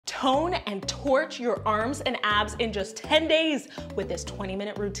tone and torch your arms and abs in just 10 days with this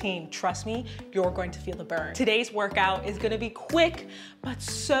 20-minute routine. Trust me, you're going to feel the burn. Today's workout is gonna be quick, but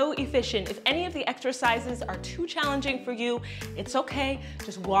so efficient. If any of the exercises are too challenging for you, it's okay,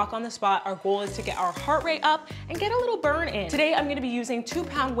 just walk on the spot. Our goal is to get our heart rate up and get a little burn in. Today, I'm gonna be using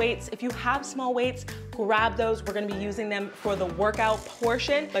 2-pound weights. If you have small weights, grab those. We're gonna be using them for the workout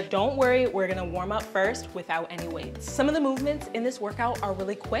portion, but don't worry, we're gonna warm up first without any weights. Some of the movements in this workout are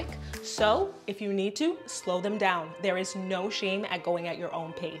really quick, so if you need to, slow them down. There is no shame at going at your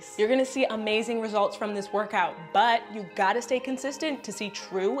own pace. You're gonna see amazing results from this workout, but you gotta stay consistent to see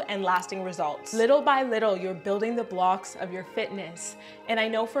true and lasting results. Little by little, you're building the blocks of your fitness. And I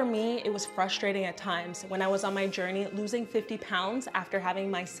know for me, it was frustrating at times. When I was on my journey, losing 50 pounds after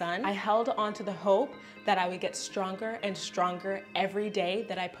having my son, I held on to the hope that I would get stronger and stronger every day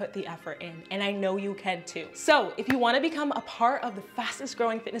that I put the effort in. And I know you can too. So if you wanna become a part of the fastest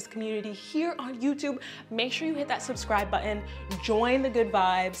growing fitness community here on YouTube, make sure you hit that subscribe button, join the good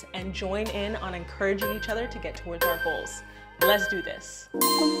vibes, and join in on encouraging each other to get towards our goals. Let's do this.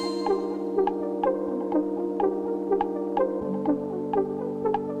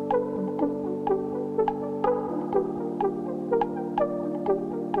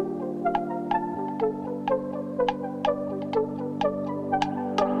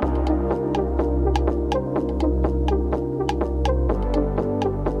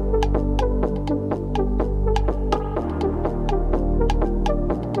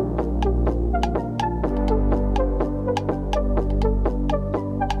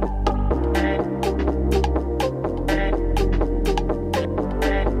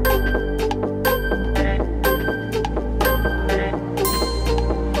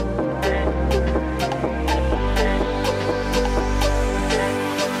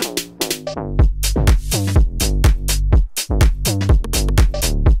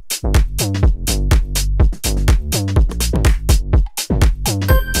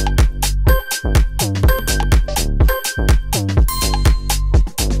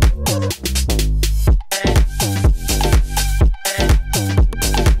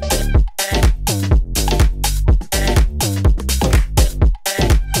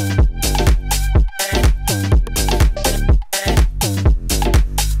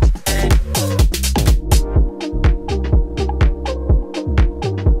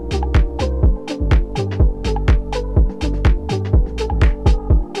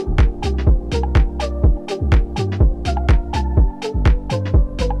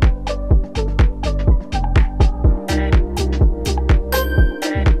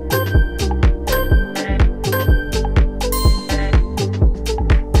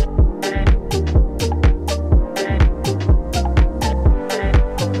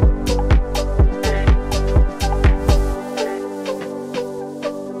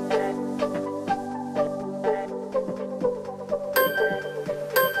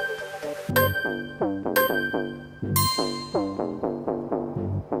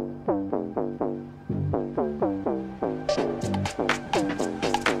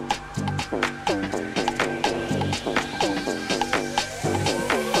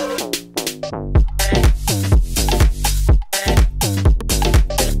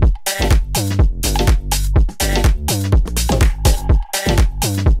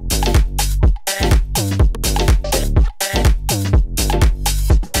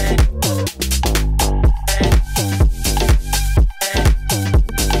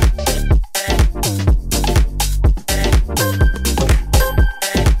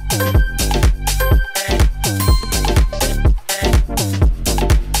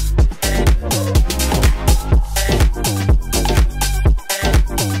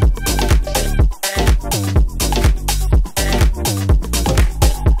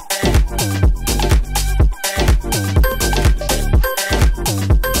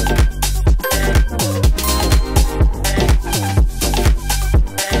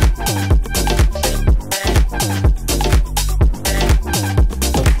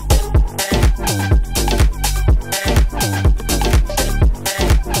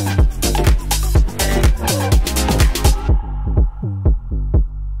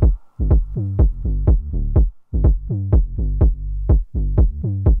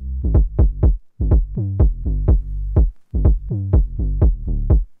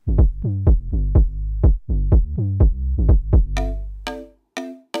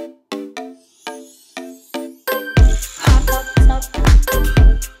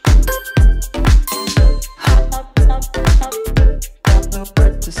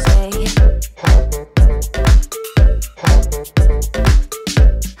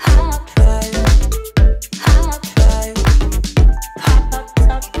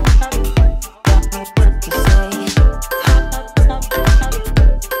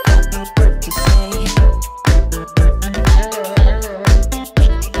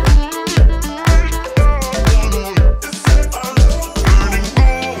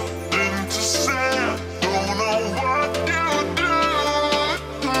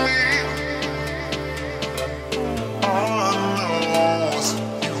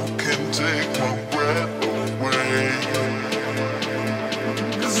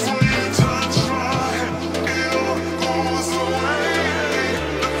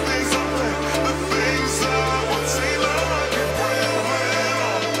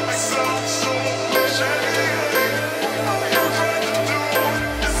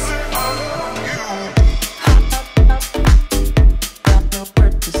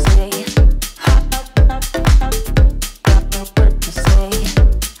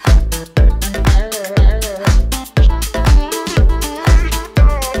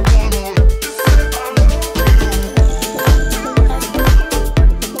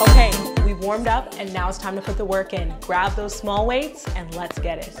 warmed up and now it's time to put the work in. Grab those small weights and let's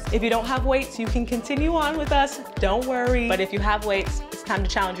get it. If you don't have weights, you can continue on with us, don't worry. But if you have weights, it's time to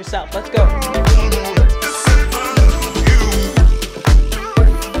challenge yourself. Let's go.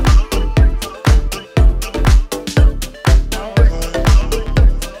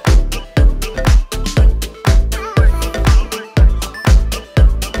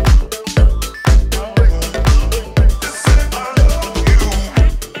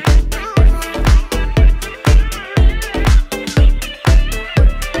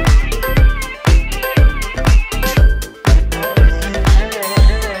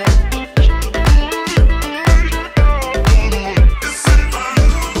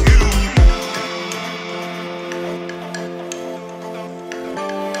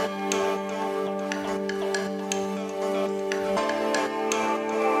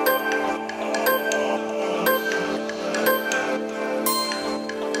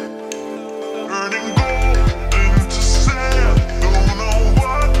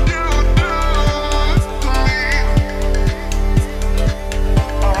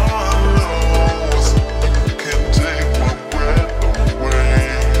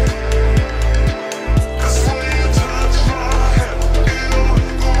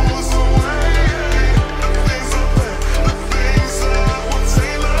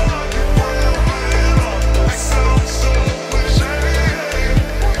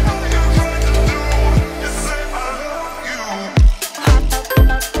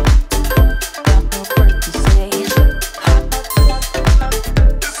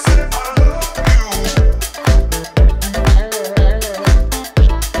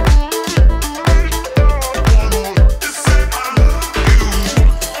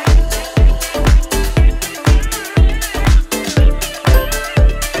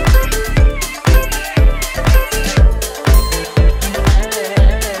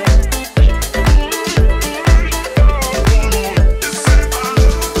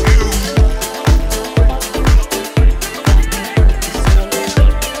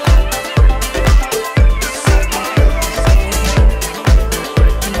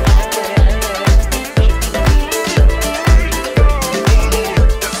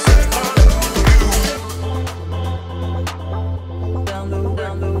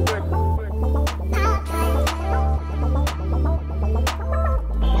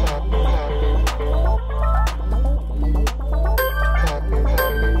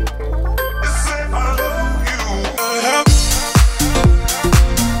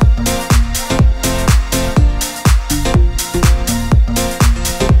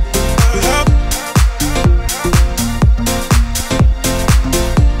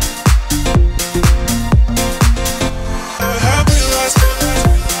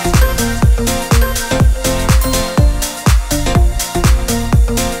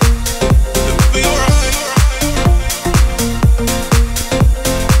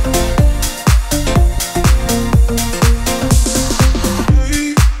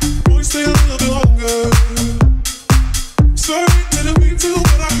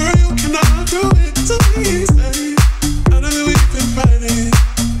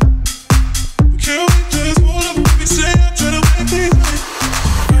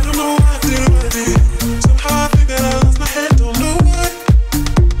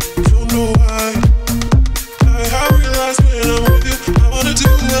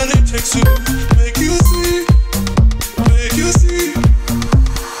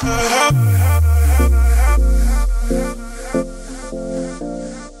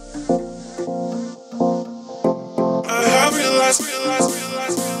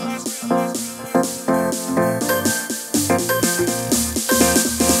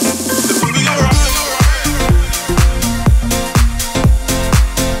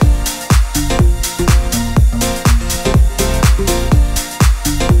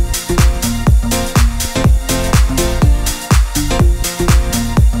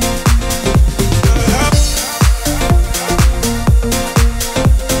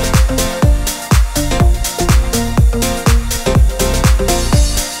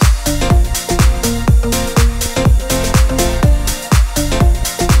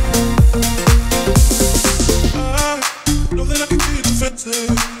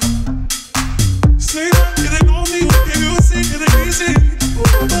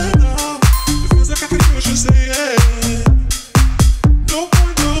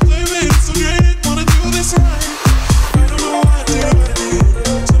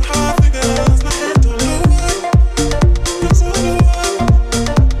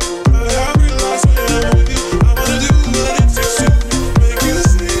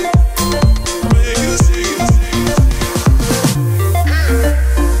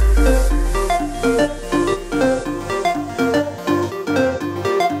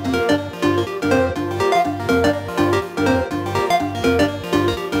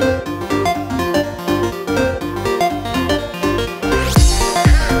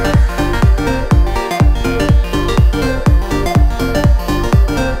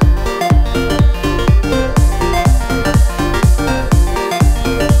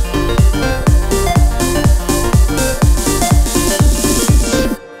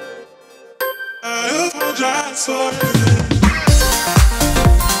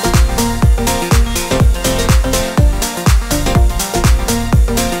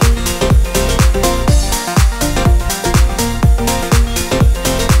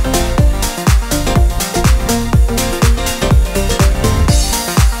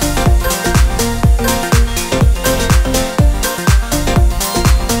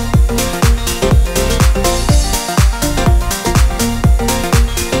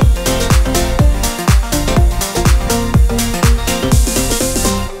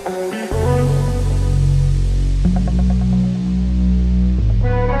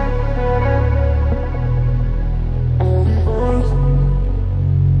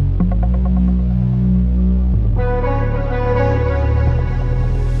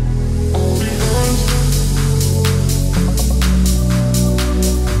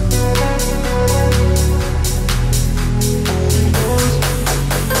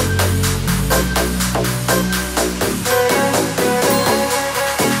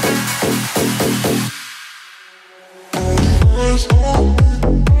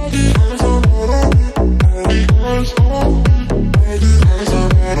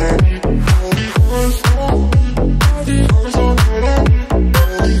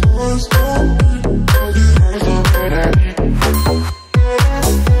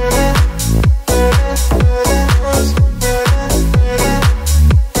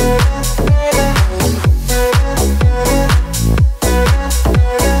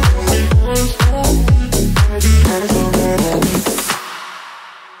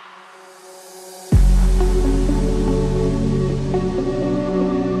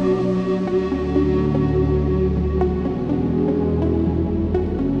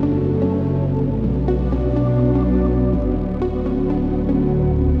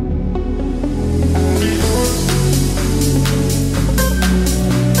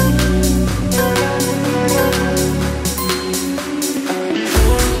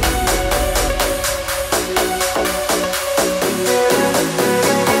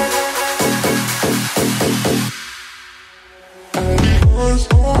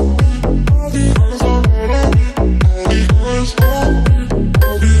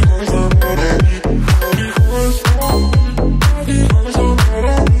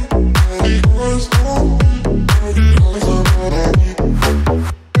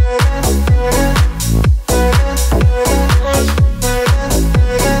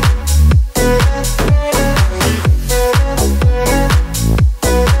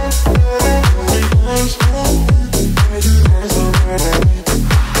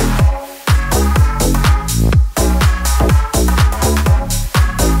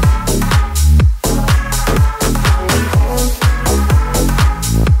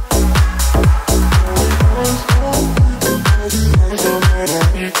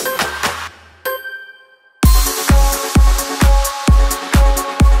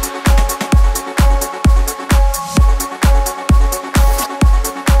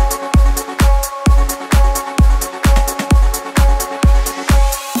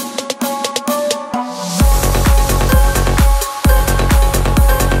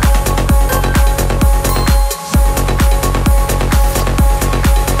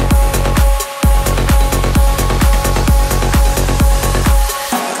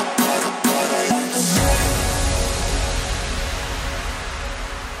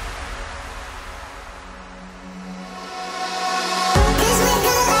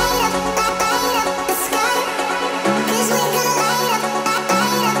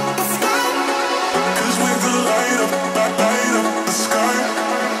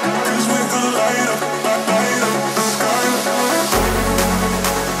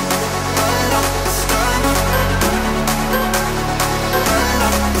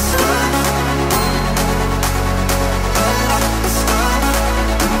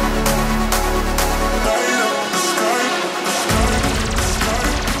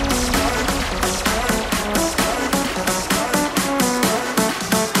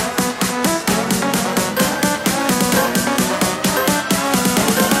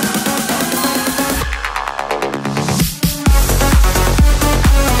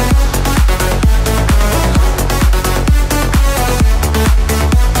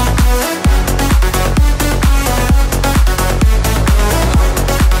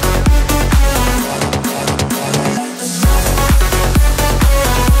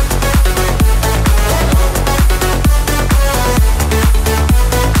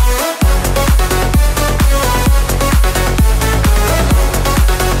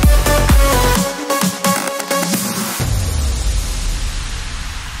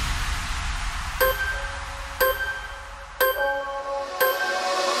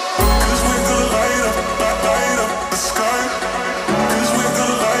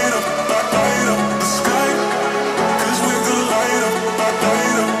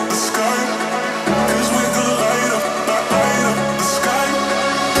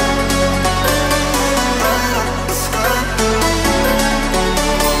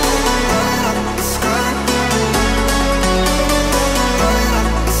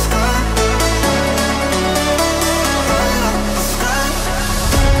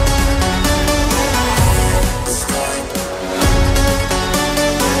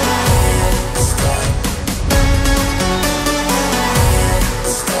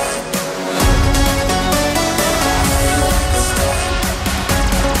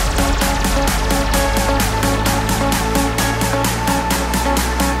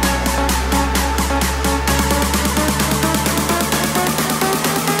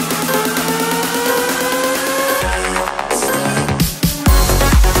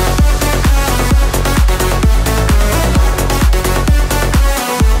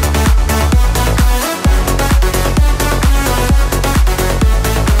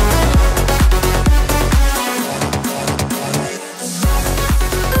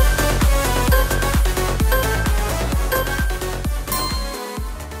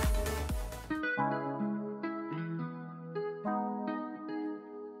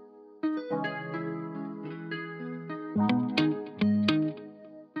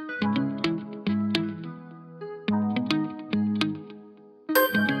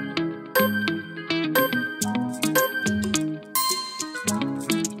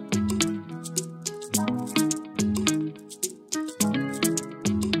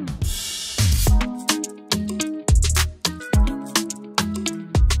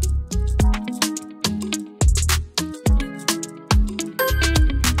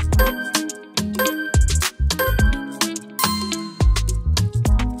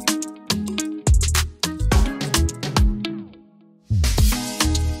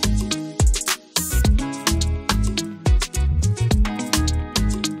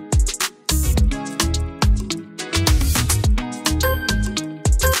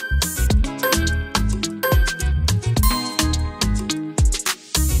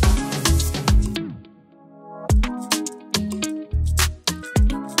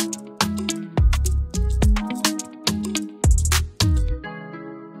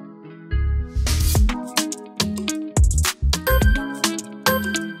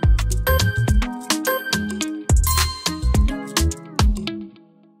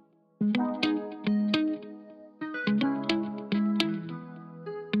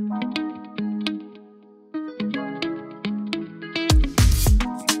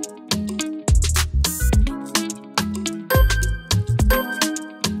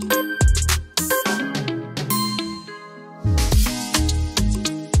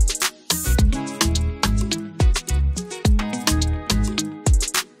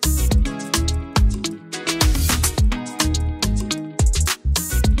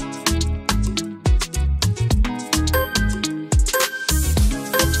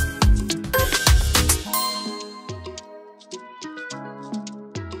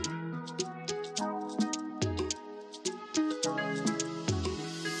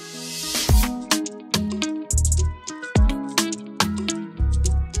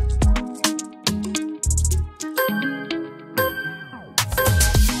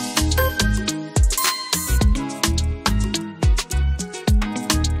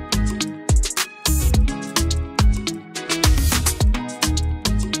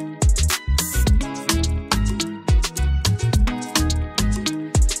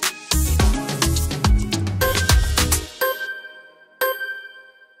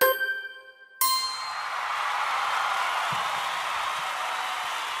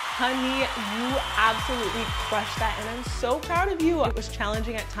 Honey, you absolutely crushed that, and I'm so proud of you. It was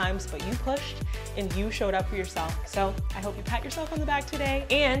challenging at times, but you pushed and you showed up for yourself. So I hope you pat yourself on the back today.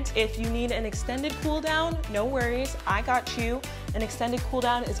 And if you need an extended cool down, no worries, I got you. An extended cool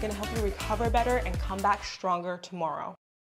down is gonna help you recover better and come back stronger tomorrow.